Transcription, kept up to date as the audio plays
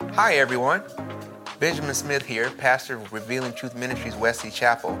Hi everyone, Benjamin Smith here, pastor of Revealing Truth Ministries, Wesley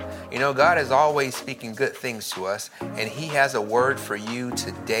Chapel. You know, God is always speaking good things to us, and He has a word for you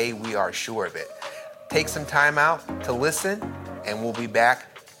today. We are sure of it. Take some time out to listen, and we'll be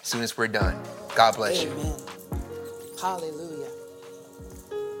back as soon as we're done. God bless you. Amen. Hallelujah.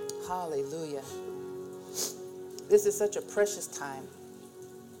 Hallelujah. This is such a precious time.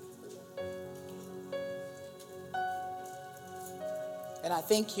 And I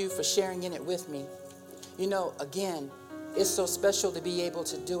thank you for sharing in it with me. You know, again, it's so special to be able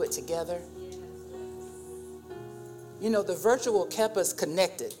to do it together. You know, the virtual kept us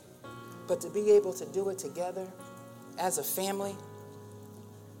connected, but to be able to do it together as a family,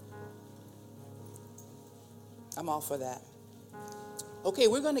 I'm all for that. Okay,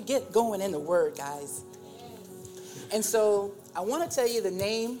 we're going to get going in the Word, guys. And so I want to tell you the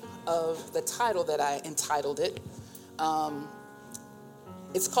name of the title that I entitled it.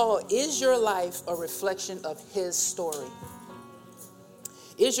 It's called, Is Your Life a Reflection of His Story?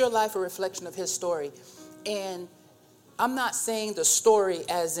 Is your life a reflection of His story? And I'm not saying the story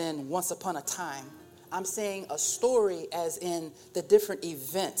as in once upon a time. I'm saying a story as in the different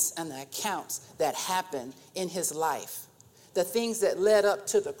events and the accounts that happened in His life. The things that led up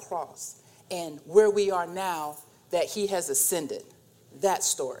to the cross and where we are now that He has ascended. That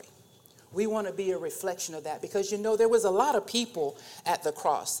story. We want to be a reflection of that because, you know, there was a lot of people at the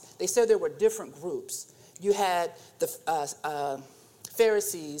cross. They said there were different groups. You had the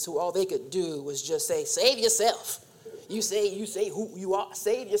Pharisees who all they could do was just say, save yourself. You say who you are,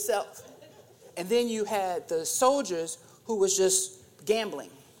 save yourself. And then you had the soldiers who was just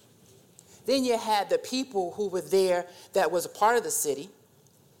gambling. Then you had the people who were there that was a part of the city.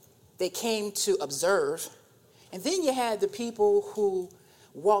 They came to observe. And then you had the people who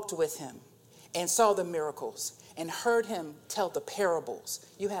walked with Him and saw the miracles and heard Him tell the parables.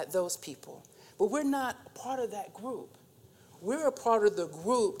 You had those people. But we're not a part of that group. We're a part of the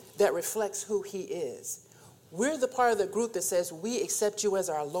group that reflects who He is. We're the part of the group that says we accept you as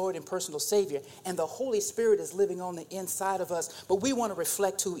our Lord and personal Savior, and the Holy Spirit is living on the inside of us, but we want to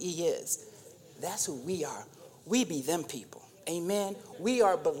reflect who He is. That's who we are. We be them people. Amen. We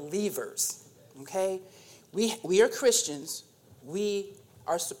are believers. Okay? We are Christians. We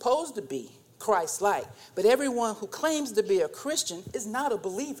are supposed to be Christ-like. But everyone who claims to be a Christian is not a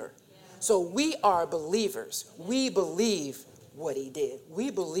believer. So we are believers. We believe what He did. We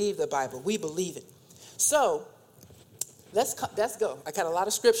believe the Bible. We believe it. So let's go. I got a lot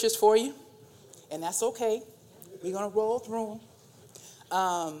of scriptures for you, and that's okay. We're going to roll through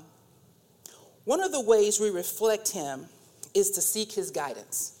them. One of the ways we reflect Him is to seek His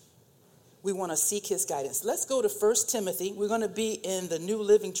guidance. We want to seek His guidance. Let's go to 1 Timothy. We're going to be in the New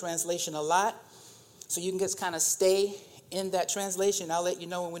Living Translation a lot, so you can just kind of stay in that translation. I'll let you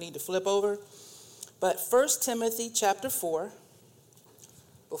know when we need to flip over. But 1 Timothy chapter 4,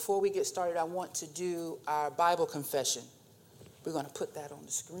 before we get started, I want to do our Bible confession. We're going to put that on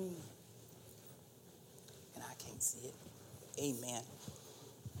the screen. And I can't see it. Amen.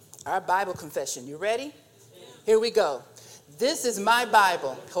 Our Bible confession. You ready? Here we go. This is my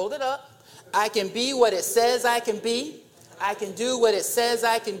Bible. Hold it up. I can be what it says I can be. I can do what it says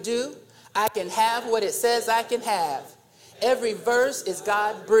I can do. I can have what it says I can have. Every verse is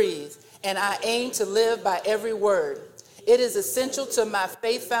God-breathed, and I aim to live by every word. It is essential to my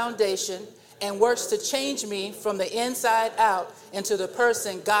faith foundation and works to change me from the inside out into the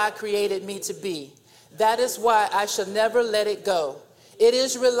person God created me to be. That is why I shall never let it go. It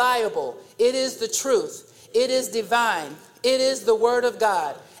is reliable. It is the truth. It is divine. It is the word of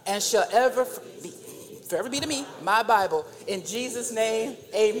God and shall forever be to me, my Bible. In Jesus' name,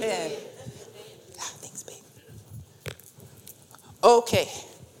 amen. Thanks, babe. Okay.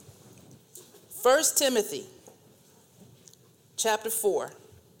 1 Timothy chapter 4.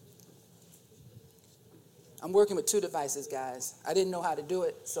 I'm working with two devices, guys. I didn't know how to do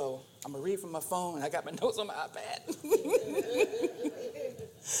it, so I'm going to read from my phone, and I got my notes on my iPad.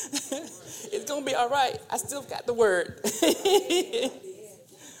 It's going to be all right. I still got the word.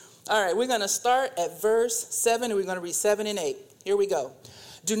 All right, we're going to start at verse 7, and we're going to read 7 and 8. Here we go.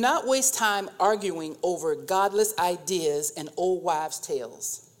 Do not waste time arguing over godless ideas and old wives'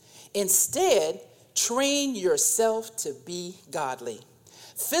 tales. Instead, train yourself to be godly.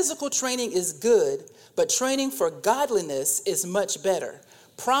 Physical training is good, but training for godliness is much better,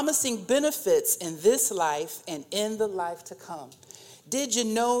 promising benefits in this life and in the life to come. Did you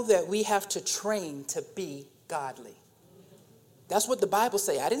know that we have to train to be godly? That's what the Bible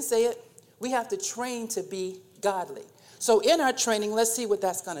says. I didn't say it. We have to train to be godly. So in our training, let's see what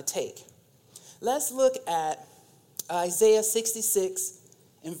that's going to take. Let's look at Isaiah 66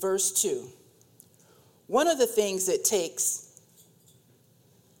 in verse 2. One of the things it takes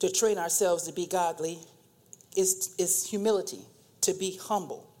to train ourselves to be godly is humility, to be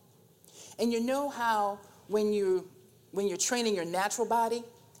humble. And you know how when you're training your natural body,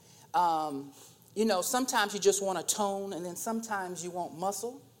 sometimes you just want to tone, and then sometimes you want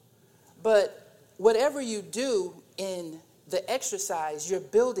muscle. But whatever you do in the exercise, you're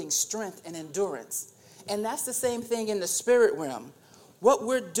building strength and endurance. And that's the same thing in the spirit realm. What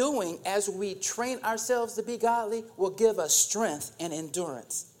we're doing as we train ourselves to be godly will give us strength and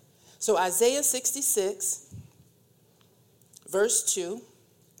endurance. So Isaiah 66, verse 2,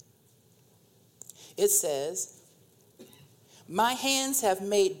 it says, my hands have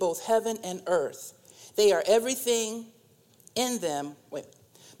made both heaven and earth. They are everything in them.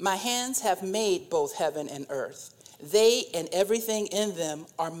 My hands have made both heaven and earth. They and everything in them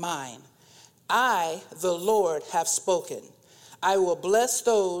are mine. I, the Lord, have spoken. I will bless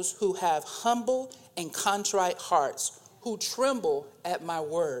those who have humble and contrite hearts, who tremble at my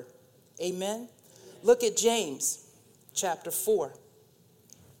word. Amen. Look at James chapter 4.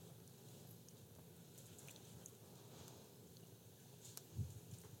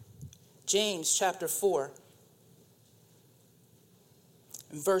 James chapter 4,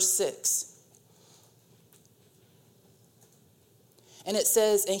 verse 6. And it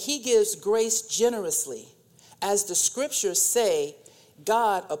says, and he gives grace generously. As the scriptures say,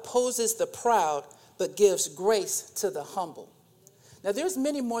 God opposes the proud, but gives grace to the humble. Now, there's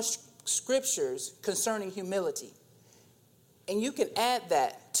many more scriptures concerning humility. And you can add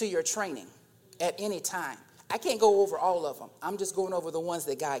that to your training at any time. I can't go over all of them. I'm just going over the ones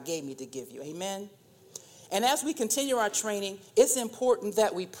that God gave me to give you. Amen. And as we continue our training, it's important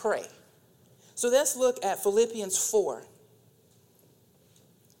that we pray. So let's look at Philippians 4.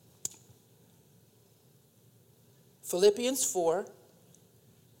 Philippians 4.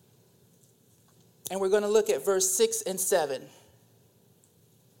 And we're going to look at verse 6 and 7.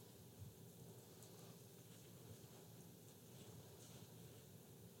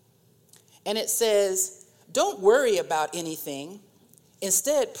 And it says, don't worry about anything.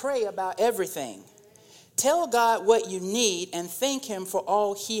 Instead, pray about everything. Tell God what you need and thank him for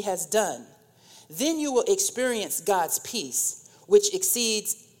all he has done. Then you will experience God's peace, which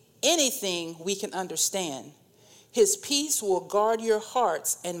exceeds anything we can understand. His peace will guard your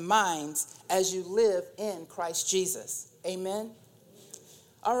hearts and minds as you live in Christ Jesus. Amen.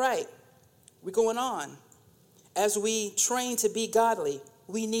 All right, we're going on. As we train to be godly,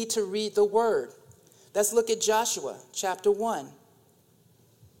 we need to read the word. Let's look at Joshua chapter 1.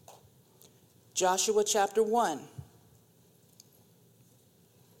 Joshua chapter 1.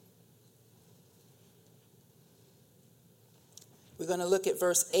 We're going to look at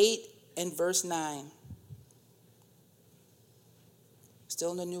verse 8 and verse 9.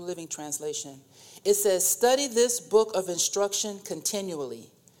 Still in the New Living Translation. It says, study this book of instruction continually.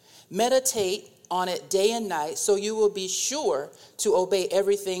 Meditate on it day and night so you will be sure to obey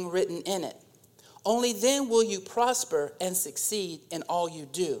everything written in it. Only then will you prosper and succeed in all you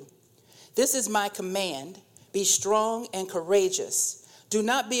do. This is my command. Be strong and courageous. Do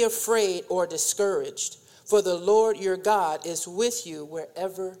not be afraid or discouraged, for the Lord your God is with you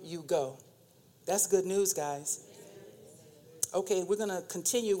wherever you go. That's good news, guys. Okay, we're going to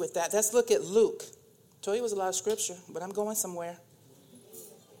continue with that. Let's look at Luke. I told you it was a lot of scripture, but I'm going somewhere.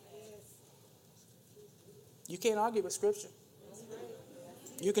 You can't argue with scripture.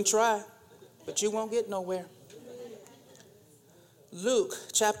 You can try, but you won't get nowhere. Luke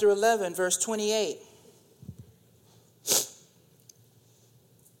chapter 11, verse 28.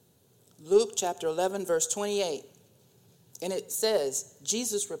 Luke chapter 11, verse 28. And it says,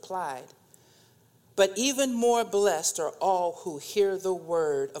 Jesus replied, but even more blessed are all who hear the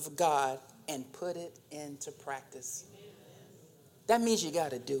word of God and put it into practice. That means you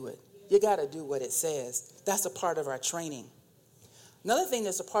got to do it. You got to do what it says. That's a part of our training. Another thing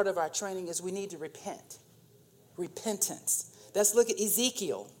that's a part of our training is we need to repent. Repentance. Let's look at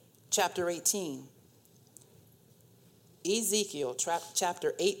Ezekiel chapter 18. Ezekiel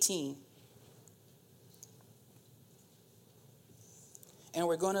chapter 18. And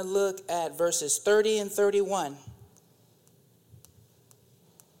we're going to look at verses 30 and 31.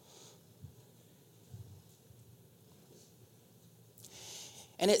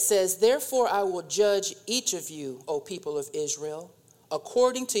 And it says, therefore I will judge each of you, O people of Israel,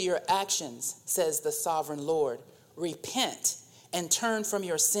 according to your actions, says the sovereign Lord. Repent and turn from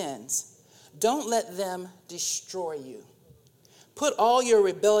your sins. Don't let them destroy you. Put all your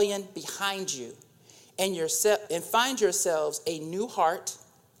rebellion behind you and find yourselves a new heart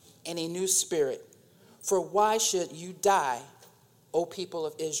and a new spirit. For why should you die, O people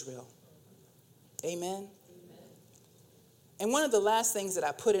of Israel. Amen. And one of the last things that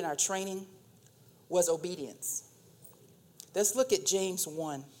I put in our training was obedience. Let's look at James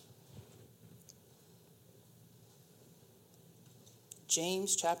 1.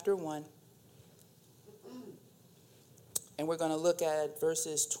 James chapter 1. And we're going to look at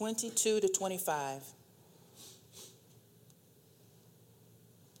verses 22 to 25.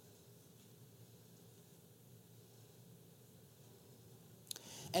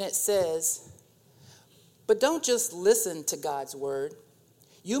 And it says, but don't just listen to God's word.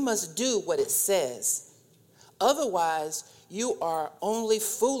 You must do what it says. Otherwise, you are only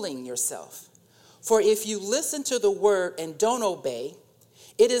fooling yourself. For if you listen to the word and don't obey,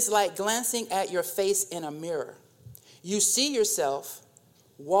 it is like glancing at your face in a mirror. You see yourself,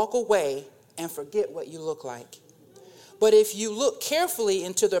 walk away, and forget what you look like. But if you look carefully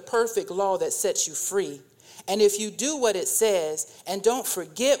into the perfect law that sets you free, and if you do what it says and don't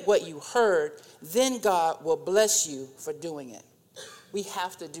forget what you heard, then God will bless you for doing it. We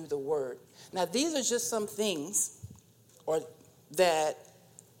have to do the word. Now, these are just some things that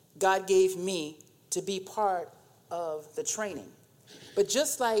God gave me to be part of the training. But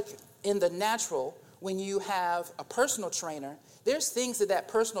just like in the natural, when you have a personal trainer, there's things that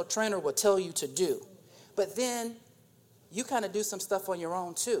personal trainer will tell you to do. But then you kind of do some stuff on your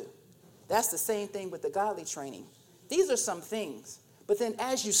own too. That's the same thing with the godly training. These are some things. But then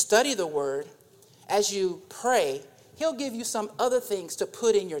as you study the word, as you pray, he'll give you some other things to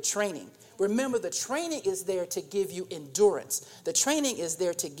put in your training. Remember, the training is there to give you endurance. The training is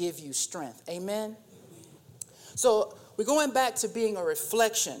there to give you strength. Amen? So we're going back to being a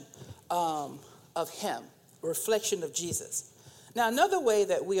reflection of him, a reflection of Jesus. Now, another way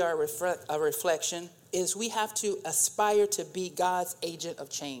that we are a reflection is we have to aspire to be God's agent of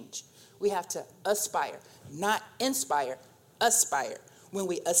change. We have to aspire, not inspire, aspire. When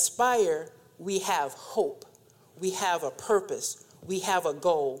we aspire, we have hope. We have a purpose. We have a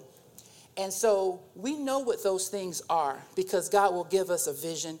goal. And so we know what those things are because God will give us a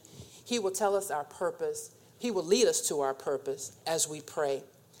vision. He will tell us our purpose. He will lead us to our purpose as we pray.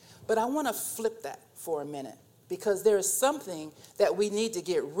 But I want to flip that for a minute because there is something that we need to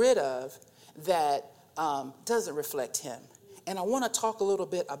get rid of that doesn't reflect him. And I want to talk a little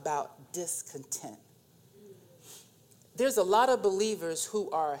bit about discontent. There's a lot of believers who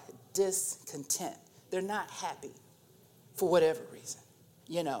are discontent. They're not happy for whatever reason.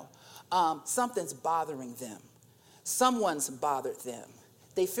 Something's bothering them. Someone's bothered them.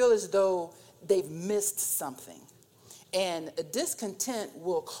 They feel as though they've missed something. And a discontent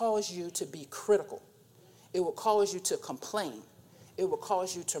will cause you to be critical. It will cause you to complain. It will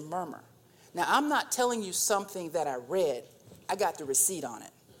cause you to murmur. Now, I'm not telling you something that I read. I got the receipt on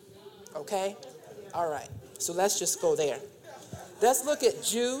it. Okay? All right. So let's just go there. Let's look at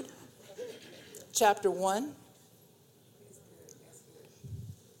Jude chapter 1.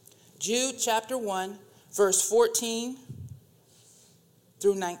 Jude chapter 1, verse 14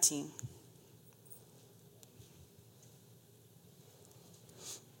 through 19.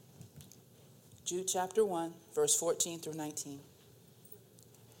 Jude chapter 1, verse 14 through 19.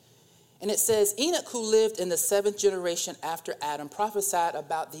 And it says, Enoch, who lived in the 7th generation after Adam, prophesied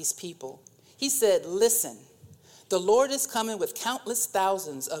about these people. He said, listen, the Lord is coming with countless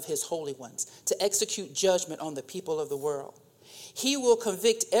thousands of his holy ones to execute judgment on the people of the world. He will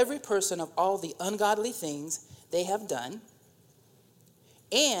convict every person of all the ungodly things they have done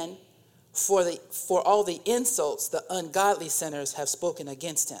and for all the insults the ungodly sinners have spoken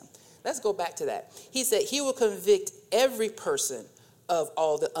against him. Let's go back to that. He said he will convict every person of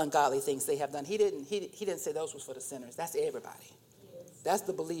all the ungodly things they have done. He didn't say those was for the sinners. That's everybody. That's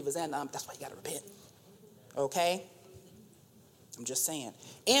the believers, and that's why you got to repent. Okay? I'm just saying.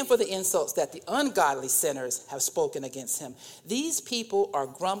 And for the insults that the ungodly sinners have spoken against him. These people are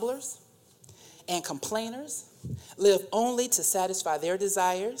grumblers and complainers, live only to satisfy their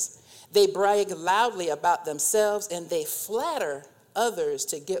desires. They brag loudly about themselves, and they flatter others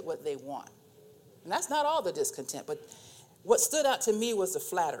to get what they want. And that's not all the discontent, but what stood out to me was the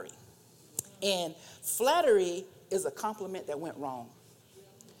flattery. And flattery is a compliment that went wrong.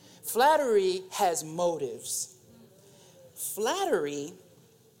 Flattery has motives. Flattery,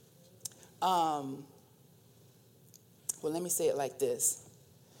 let me say it like this.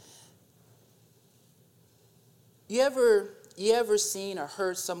 You ever seen or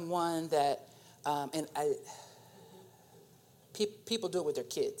heard someone that, people do it with their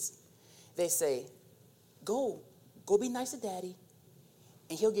kids. They say, go be nice to daddy,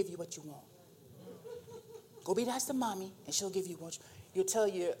 and he'll give you what you want. Go be nice to mommy, and she'll give you what you. You'll tell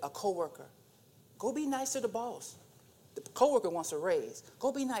a coworker, go be nice to the boss, The coworker wants a raise.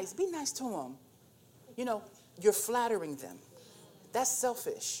 Go be nice. Be nice to them. You know, you're flattering them. That's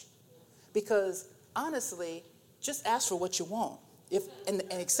selfish. Because honestly, just ask for what you want. And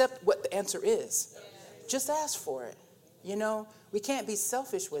accept what the answer is. Just ask for it. You know, we can't be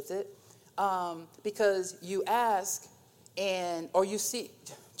selfish with it, because you ask or you see,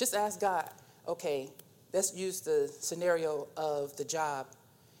 just ask God, okay, let's use the scenario of the job.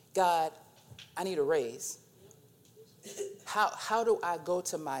 God, I need a raise. How do I go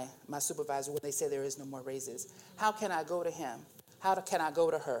to my supervisor when they say there is no more raises? How can I go to him? How can I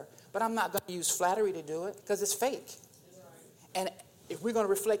go to her? But I'm not going to use flattery to do it because it's fake. And if we're going to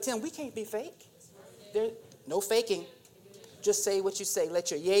reflect him, we can't be fake. There's no faking. Just say what you say.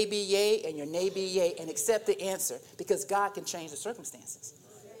 Let your yay be yay and your nay be yay, and accept the answer, because God can change the circumstances.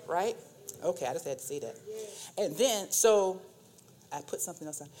 Right? Okay, I just had to say that. And then, so I put something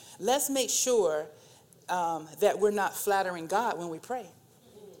else on. Let's make sure that we're not flattering God when we pray,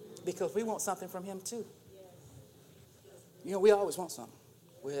 because we want something from him too. You know, we always want something,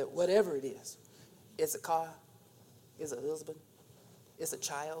 whatever it is. It's a car. It's a husband. It's a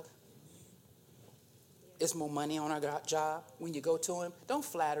child. It's more money on our job. When you go to him, don't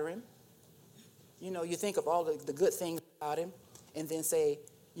flatter him. You know, you think of all the good things about him and then say,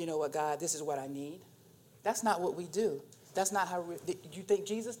 you know what, God, this is what I need. That's not what we do. That's not how you think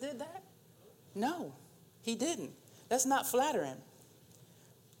Jesus did that? No, he didn't. Let's not flatter him.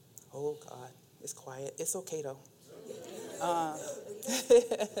 Oh, God, it's quiet. It's okay, though.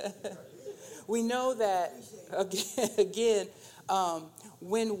 We know that, again,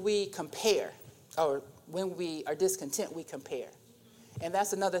 when we compare, or when we are discontent, we compare. And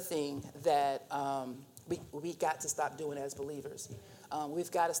that's another thing that we got to stop doing as believers.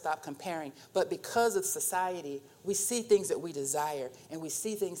 We've got to stop comparing. But because of society, we see things that we desire, and we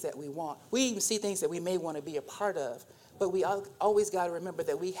see things that we want. We even see things that we may want to be a part of. But we always got to remember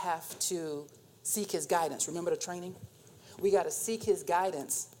that we have to seek his guidance. Remember the training? We got to seek his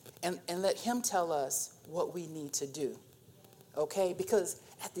guidance and let him tell us what we need to do. Okay? Because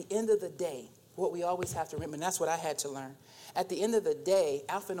at the end of the day, what we always have to remember, and that's what I had to learn, at the end of the day,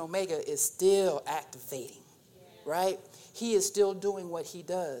 Alpha and Omega is still activating, right? He is still doing what he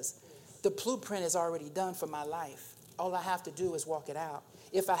does. The blueprint is already done for my life. All I have to do is walk it out.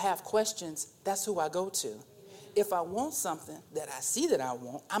 If I have questions, that's who I go to. If I want something that I see that I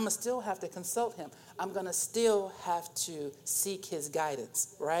want, I'm going to still have to consult him. I'm going to still have to seek his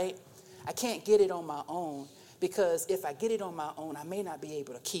guidance, right? I can't get it on my own, because if I get it on my own, I may not be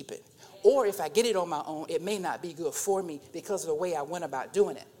able to keep it. Or if I get it on my own, it may not be good for me because of the way I went about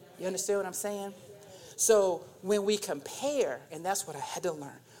doing it. You understand what I'm saying? So when we compare, and that's what I had to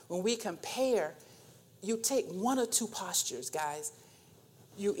learn, when we compare, you take one or two postures, guys.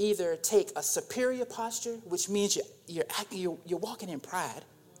 You either take a superior posture, which means you're walking in pride,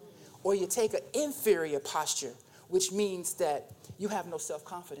 or you take an inferior posture, which means that you have no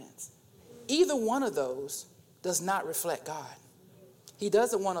self-confidence. Either one of those does not reflect God. He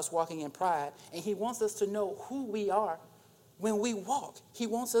doesn't want us walking in pride, and he wants us to know who we are when we walk. He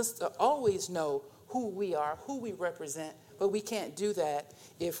wants us to always know who we are, who we represent, but we can't do that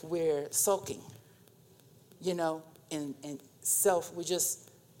if we're sulking, you know, and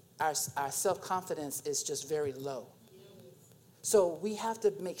our self-confidence is just very low. So we have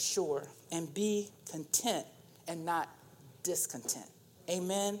to make sure and be content and not discontent.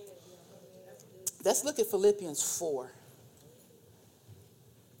 Amen. Let's look at Philippians 4.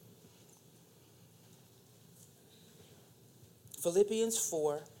 Philippians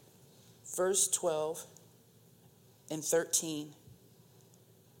 4, verse 12 and 13.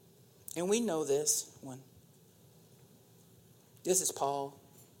 And we know this one. This is Paul.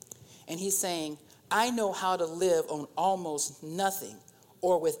 And he's saying, I know how to live on almost nothing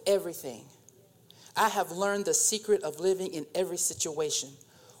or with everything. I have learned the secret of living in every situation,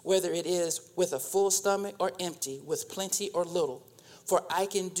 whether it is with a full stomach or empty, with plenty or little. For I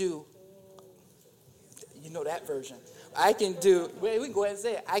can do, you know that version. I can do, well, we can go ahead and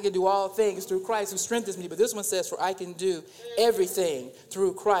say it. I can do all things through Christ who strengthens me. But this one says, for I can do everything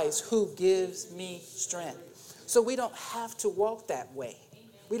through Christ who gives me strength. So we don't have to walk that way.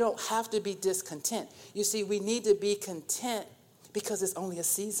 We don't have to be discontent. You see, we need to be content because it's only a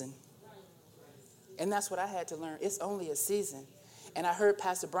season. And that's what I had to learn. It's only a season. And I heard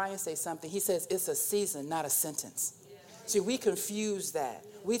Pastor Brian say something. He says it's a season, not a sentence. See, we confuse that.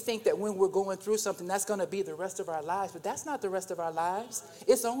 We think that when we're going through something, that's going to be the rest of our lives. But that's not the rest of our lives.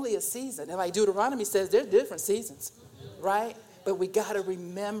 It's only a season. And like Deuteronomy says, there's different seasons, right? But we got to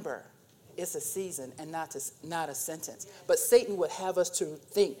remember it's a season and not a sentence. But Satan would have us to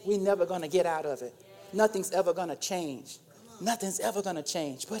think we're never going to get out of it. nothing's ever going to change. Nothing's ever going to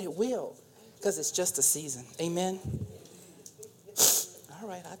change, but it will, because it's just a season. Amen? All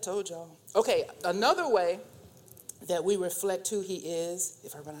right, I told y'all. Okay, another way that we reflect who he is,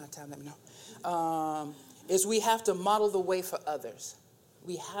 if I run out of time, let me know, is we have to model the way for others.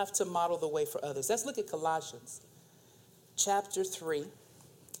 We have to model the way for others. Let's look at Colossians chapter 3.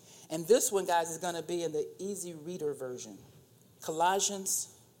 And this one, guys, is going to be in the easy reader version. Colossians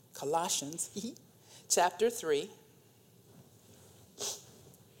chapter 3.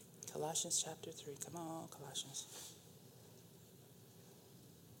 Colossians chapter 3. Come on, Colossians.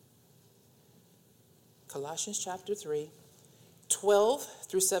 Colossians chapter 3, 12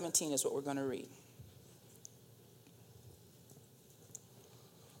 through 17 is what we're going to read.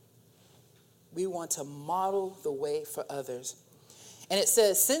 We want to model the way for others. And it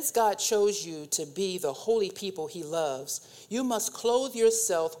says, since God chose you to be the holy people he loves, you must clothe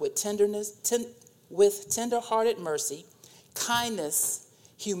yourself with tender-hearted mercy, kindness,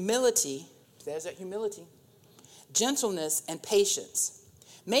 humility, there's that humility, gentleness, and patience.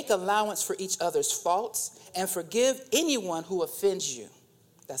 Make allowance for each other's faults and forgive anyone who offends you.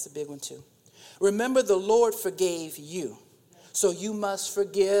 That's a big one too. Remember, the Lord forgave you, so you must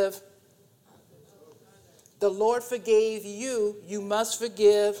forgive. The Lord forgave you, you must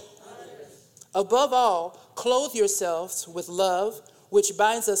forgive. Above all, clothe yourselves with love, which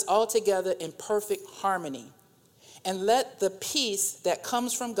binds us all together in perfect harmony. And let the peace that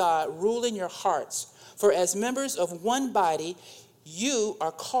comes from God rule in your hearts. For as members of one body, you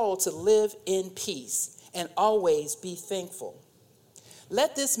are called to live in peace and always be thankful.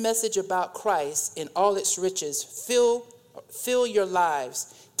 Let this message about Christ in all its riches fill your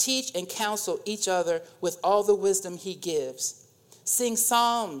lives. Teach and counsel each other with all the wisdom he gives. Sing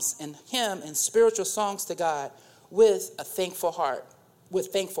psalms and hymn and spiritual songs to God with thankful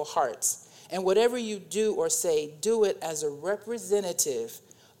hearts. And whatever you do or say, do it as a representative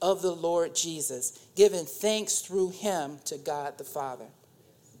of the Lord Jesus, giving thanks through him to God the Father.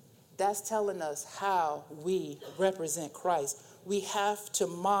 That's telling us how we represent Christ. We have to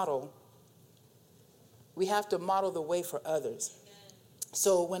model the way for others.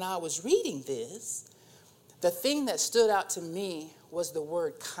 So when I was reading this, the thing that stood out to me was the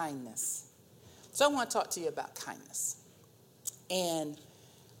word kindness. So I want to talk to you about kindness. And,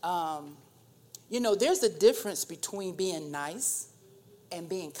 there's a difference between being nice and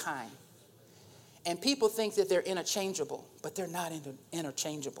being kind. And people think that they're interchangeable, but they're not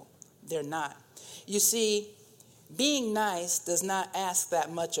interchangeable. They're not. You see, being nice does not ask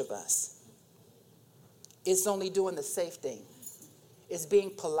that much of us. It's only doing the safe thing. It's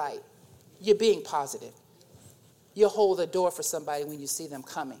being polite. You're being positive. You hold the door for somebody when you see them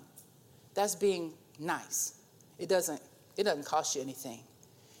coming. That's being nice. It doesn't cost you anything.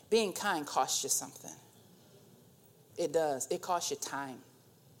 Being kind costs you something. It does. It costs you time.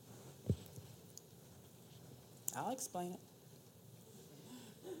 I'll explain it.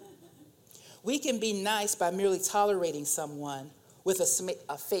 We can be nice by merely tolerating someone with a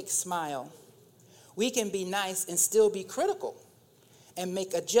fake smile. We can be nice and still be critical and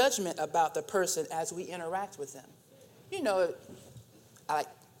make a judgment about the person as we interact with them. I like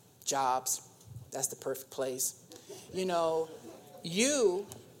jobs. That's the perfect place. You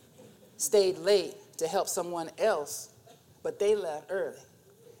stayed late to help someone else, but they left early.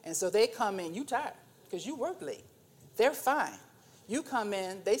 And so they come in, you tired because you worked late. They're fine. You come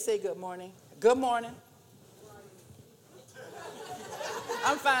in, they say good morning. Good morning.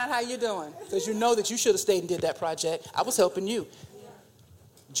 I'm fine, how you doing? Because you know that you should have stayed and did that project. I was helping you.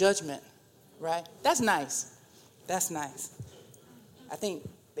 Judgment, right? That's nice. That's nice. I think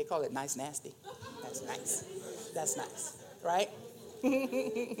they call it nice nasty. That's nice. That's nice, right?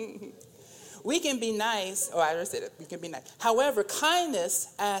 We can be nice. Oh, I already said it. We can be nice. However,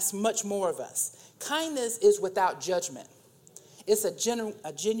 kindness asks much more of us. Kindness is without judgment. It's a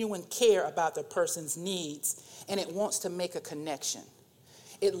genuine care about the person's needs, and it wants to make a connection.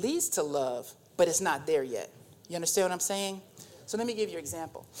 It leads to love, but it's not there yet. You understand what I'm saying? So let me give you an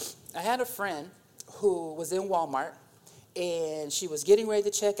example. I had a friend who was in Walmart, and she was getting ready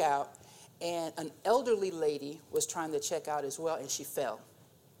to check out, and an elderly lady was trying to check out as well, and she fell.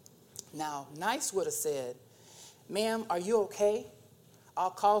 Now, nice would have said, ma'am, are you okay? I'll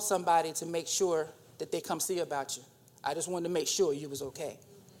call somebody to make sure that they come see about you. I just wanted to make sure you was okay.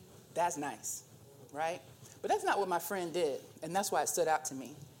 That's nice, right? But that's not what my friend did, and that's why it stood out to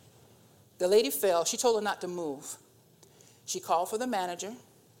me. The lady fell. She told her not to move. She called for the manager.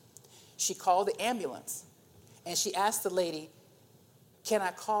 She called the ambulance, and she asked the lady, can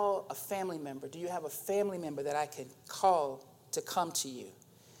I call a family member? Do you have a family member that I can call to come to you?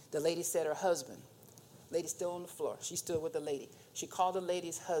 The lady said her husband. Lady's still on the floor. She's still with the lady. She called the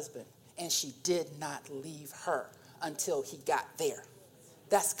lady's husband, and she did not leave her until he got there.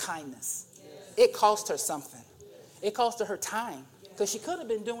 That's kindness. It cost her something. It cost her time, because she could have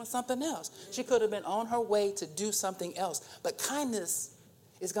been doing something else. She could have been on her way to do something else. But kindness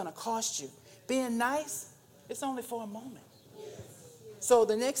is going to cost you. Being nice, it's only for a moment. So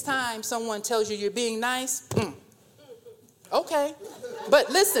the next time someone tells you you're being nice, okay. But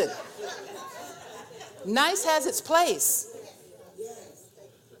listen, nice has its place.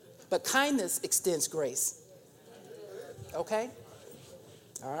 But kindness extends grace. Okay?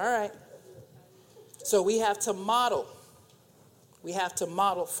 All right. So we have to model. We have to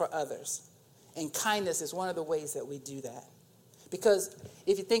model for others. And kindness is one of the ways that we do that. Because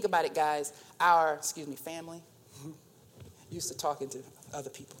if you think about it, guys, our family, used to talking to other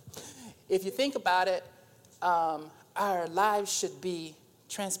people. If you think about it, our lives should be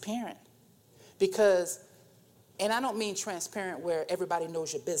transparent. Because, and I don't mean transparent where everybody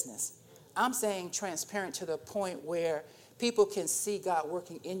knows your business. I'm saying transparent to the point where people can see God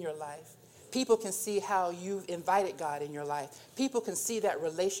working in your life. People can see how you've invited God in your life. People can see that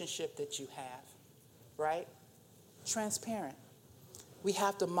relationship that you have, right? Transparent. We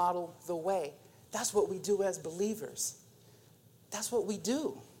have to model the way. That's what we do as believers. That's what we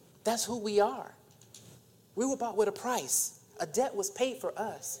do. That's who we are. We were bought with a price. A debt was paid for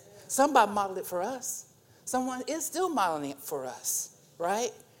us. Somebody modeled it for us. Someone is still modeling it for us,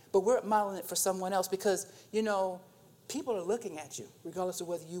 right? But we're modeling it for someone else because, people are looking at you, regardless of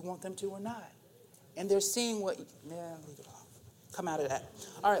whether you want them to or not. And they're seeing leave it off. Come out of that.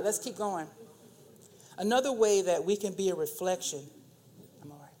 All right, let's keep going. Another way that we can be a reflection.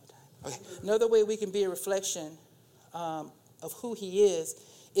 I'm all right with that. Okay. Another way we can be a reflection of who he is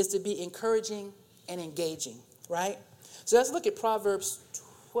to be encouraging and engaging, right? So let's look at Proverbs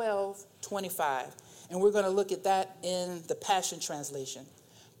 12:25. And we're going to look at that in the Passion Translation.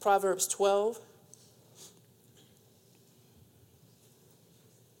 Proverbs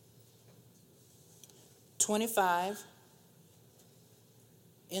 12:25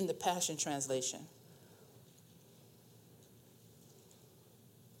 in the Passion Translation.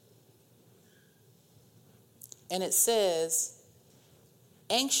 And it says,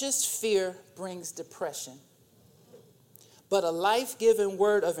 anxious fear brings depression, but a life-giving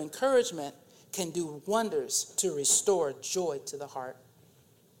word of encouragement can do wonders to restore joy to the heart.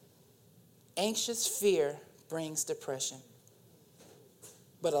 Anxious fear brings depression,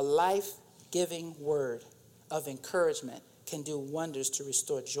 but a life-giving word of encouragement can do wonders to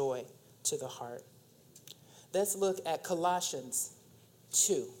restore joy to the heart. Let's look at Colossians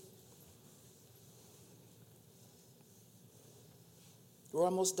 2. We're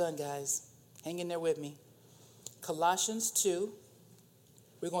almost done, guys. Hang in there with me. Colossians 2.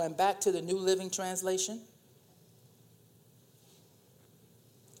 We're going back to the New Living Translation.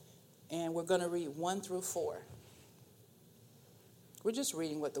 And we're going to read 1 through 4. We're just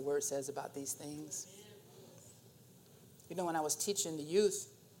reading what the Word says about these things. When I was teaching the youth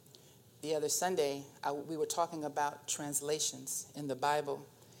the other Sunday, we were talking about translations in the Bible.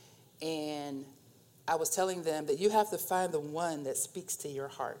 And I was telling them that you have to find the one that speaks to your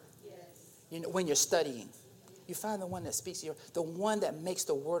heart. Yes. When you're studying, you find the one that speaks to your, the one that makes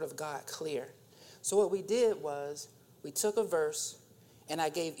the Word of God clear. So what we did was we took a verse and I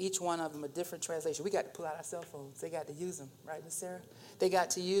gave each one of them a different translation. We got to pull out our cell phones. They got to use them, right, Miss Sarah? They got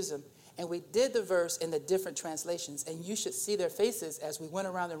to use them. And we did the verse in the different translations. And you should see their faces as we went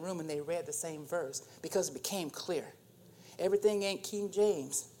around the room and they read the same verse because it became clear. Everything ain't King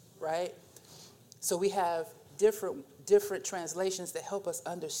James, right? So we have different translations that help us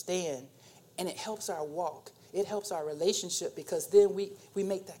understand, and it helps our walk. It helps our relationship because then we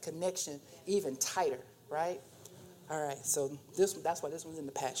make that connection even tighter, right? All right, so that's why this one's in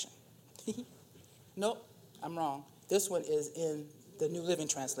the Passion. Nope, I'm wrong. This one is in the New Living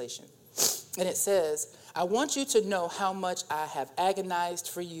Translation. And it says, I want you to know how much I have agonized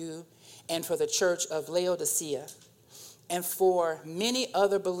for you and for the church of Laodicea, and for many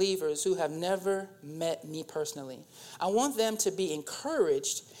other believers who have never met me personally. I want them to be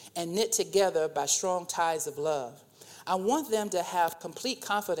encouraged and knit together by strong ties of love. I want them to have complete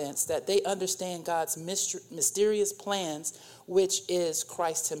confidence that they understand God's mysterious plans, which is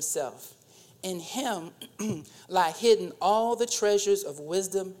Christ himself. In him lie hidden all the treasures of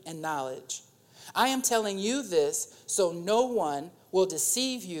wisdom and knowledge. I am telling you this so no one will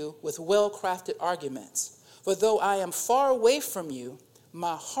deceive you with well-crafted arguments. For though I am far away from you,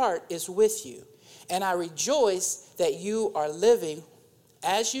 my heart is with you, and I rejoice that you are living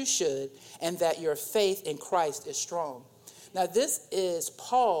as you should, and that your faith in Christ is strong. Now, this is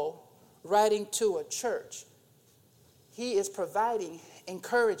Paul writing to a church. He is providing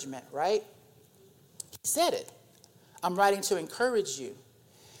encouragement, right? He said it. I'm writing to encourage you.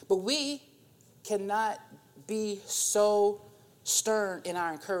 But we cannot be so stern in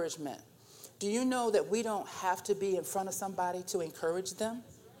our encouragement. Do you know that we don't have to be in front of somebody to encourage them?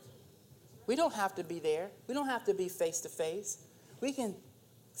 We don't have to be there. We don't have to be face to face. We can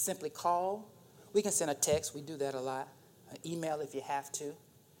simply call. We can send a text. We do that a lot. An email if you have to.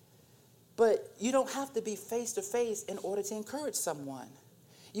 But you don't have to be face to face in order to encourage someone.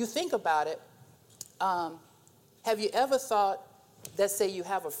 You think about it. Have you ever thought, let's say you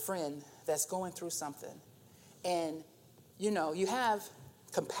have a friend that's going through something, and you have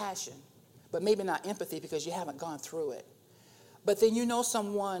compassion, but maybe not empathy because you haven't gone through it. But then you know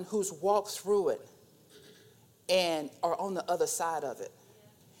someone who's walked through it and are on the other side of it,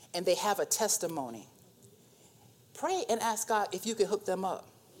 and they have a testimony. Pray and ask God if you can hook them up,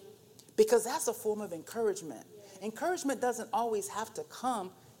 because that's a form of encouragement. Encouragement doesn't always have to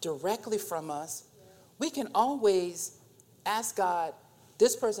come directly from us. We can always ask God,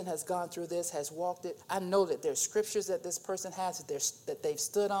 this person has gone through this, has walked it. I know that there's scriptures that this person has that they've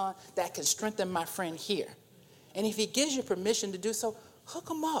stood on that can strengthen my friend here. And if he gives you permission to do so, hook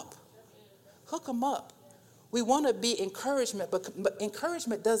them up. Hook them up. We want to be encouragement, but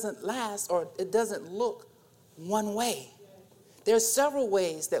encouragement doesn't last, or it doesn't look one way. There's several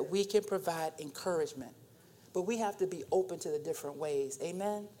ways that we can provide encouragement, but we have to be open to the different ways.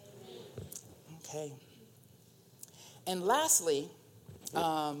 Amen? Okay. And lastly,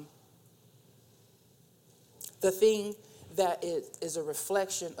 the thing that is a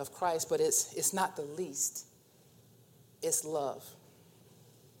reflection of Christ, but it's not the least, it's love.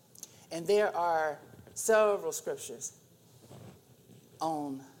 And there are several scriptures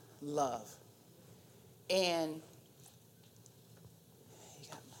on love. And you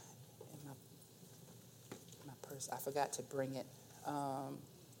got my purse. I forgot to bring it.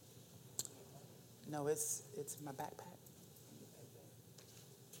 No, it's in my backpack.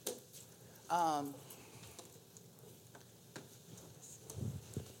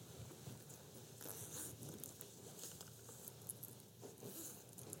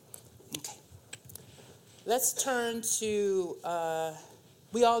 Okay. Let's turn to,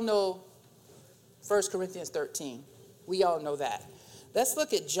 we all know 1 Corinthians 13. We all know that. Let's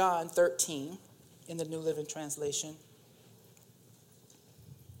look at John 13 in the New Living Translation.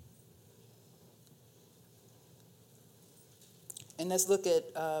 And let's look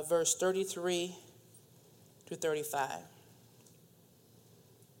at verse 33 to 35.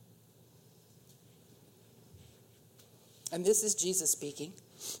 And this is Jesus speaking.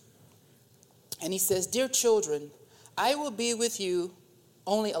 And he says, "Dear children, I will be with you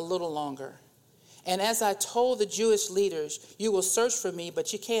only a little longer. And as I told the Jewish leaders, you will search for me,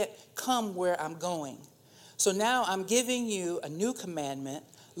 but you can't come where I'm going. So now I'm giving you a new commandment.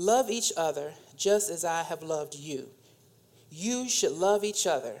 Love each other just as I have loved you. You should love each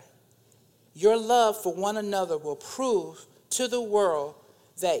other. Your love for one another will prove to the world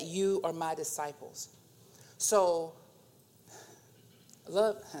that you are my disciples." So,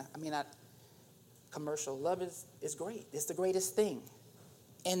 love, love is great. It's the greatest thing.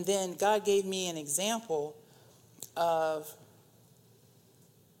 And then God gave me an example of,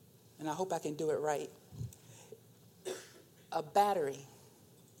 and I hope I can do it right, a battery.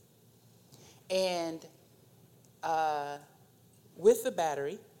 And with the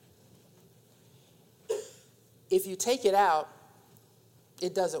battery, if you take it out,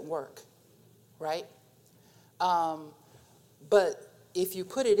 it doesn't work, right? But if you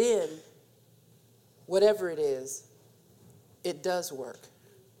put it in, whatever it is, it does work,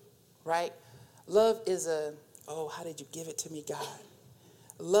 right? Love is how did you give it to me, God?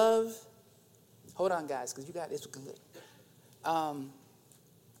 Love, hold on, guys, because you got it's good.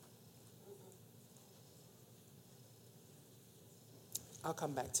 I'll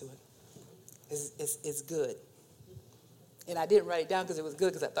come back to it. It's good. And I didn't write it down because it was good,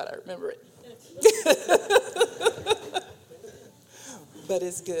 because I thought I remember it. But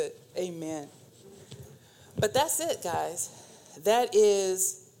it's good. Amen. But that's it, guys. That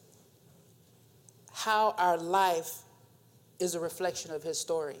is how our life is a reflection of his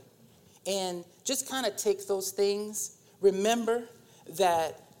story. And just kind of take those things. Remember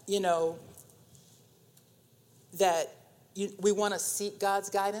that, we want to seek God's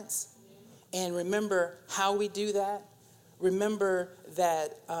guidance. And remember how we do that. Remember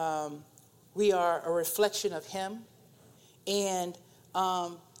that we are a reflection of him. And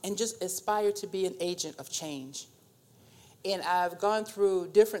just aspire to be an agent of change. And I've gone through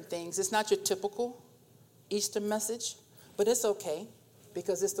different things. It's not your typical Easter message, but it's okay.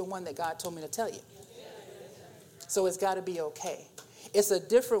 because it's the one that God told me to tell you. So it's got to be okay. It's a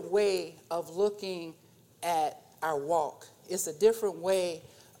different way of looking at our walk. It's a different way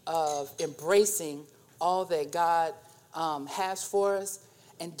of embracing all that God has for us,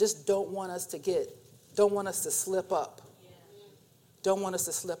 and just don't want us to slip up. Don't want us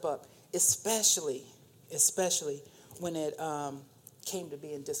to slip up, especially when it came to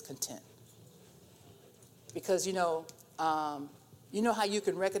being discontent. Because you know how you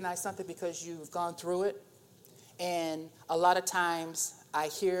can recognize something because you've gone through it. And a lot of times I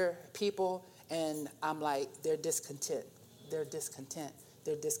hear people and I'm like, they're discontent. They're discontent.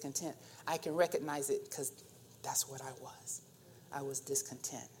 They're discontent. I can recognize it because that's what I was. I was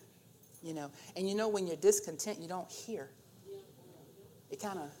discontent. And when you're discontent, you don't hear.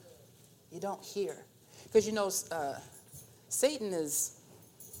 You don't hear. Because Satan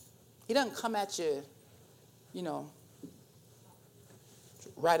he doesn't come at you,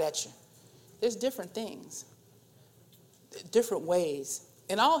 right at you. There's different things, different ways.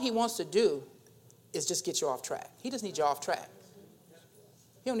 And all he wants to do is just get you off track. He just needs you off track.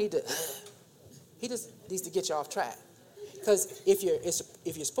 He don't need to, he just needs to get you off track. Because if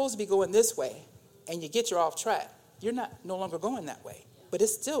you're supposed to be going this way and you get you off track, you're no longer going that way. But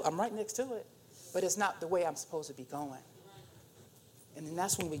it's still, I'm right next to it. But it's not the way I'm supposed to be going. And then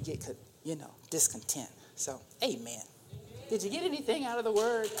that's when we get, discontent. So, amen. Did you get anything out of the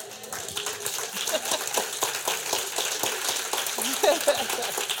word?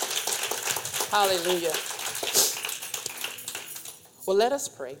 Hallelujah. Well, let us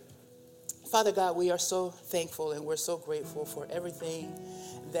pray. Father God, we are so thankful and we're so grateful for everything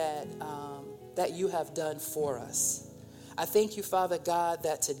that you have done for us. I thank you, Father God,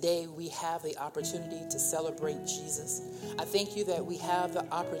 that today we have the opportunity to celebrate Jesus. I thank you that we have the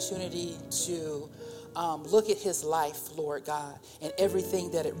opportunity to look at his life, Lord God, and everything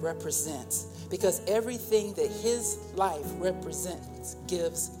that it represents. Because everything that his life represents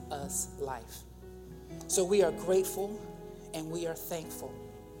gives us life. So we are grateful and we are thankful.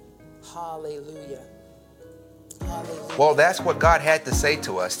 Hallelujah. Hallelujah. Well, that's what God had to say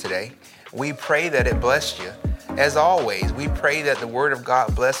to us today. We pray that it blessed you. As always, we pray that the word of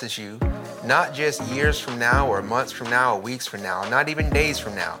God blesses you, not just years from now or months from now or weeks from now, not even days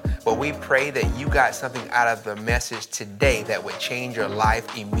from now, but we pray that you got something out of the message today that would change your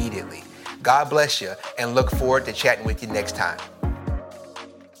life immediately. God bless you and look forward to chatting with you next time.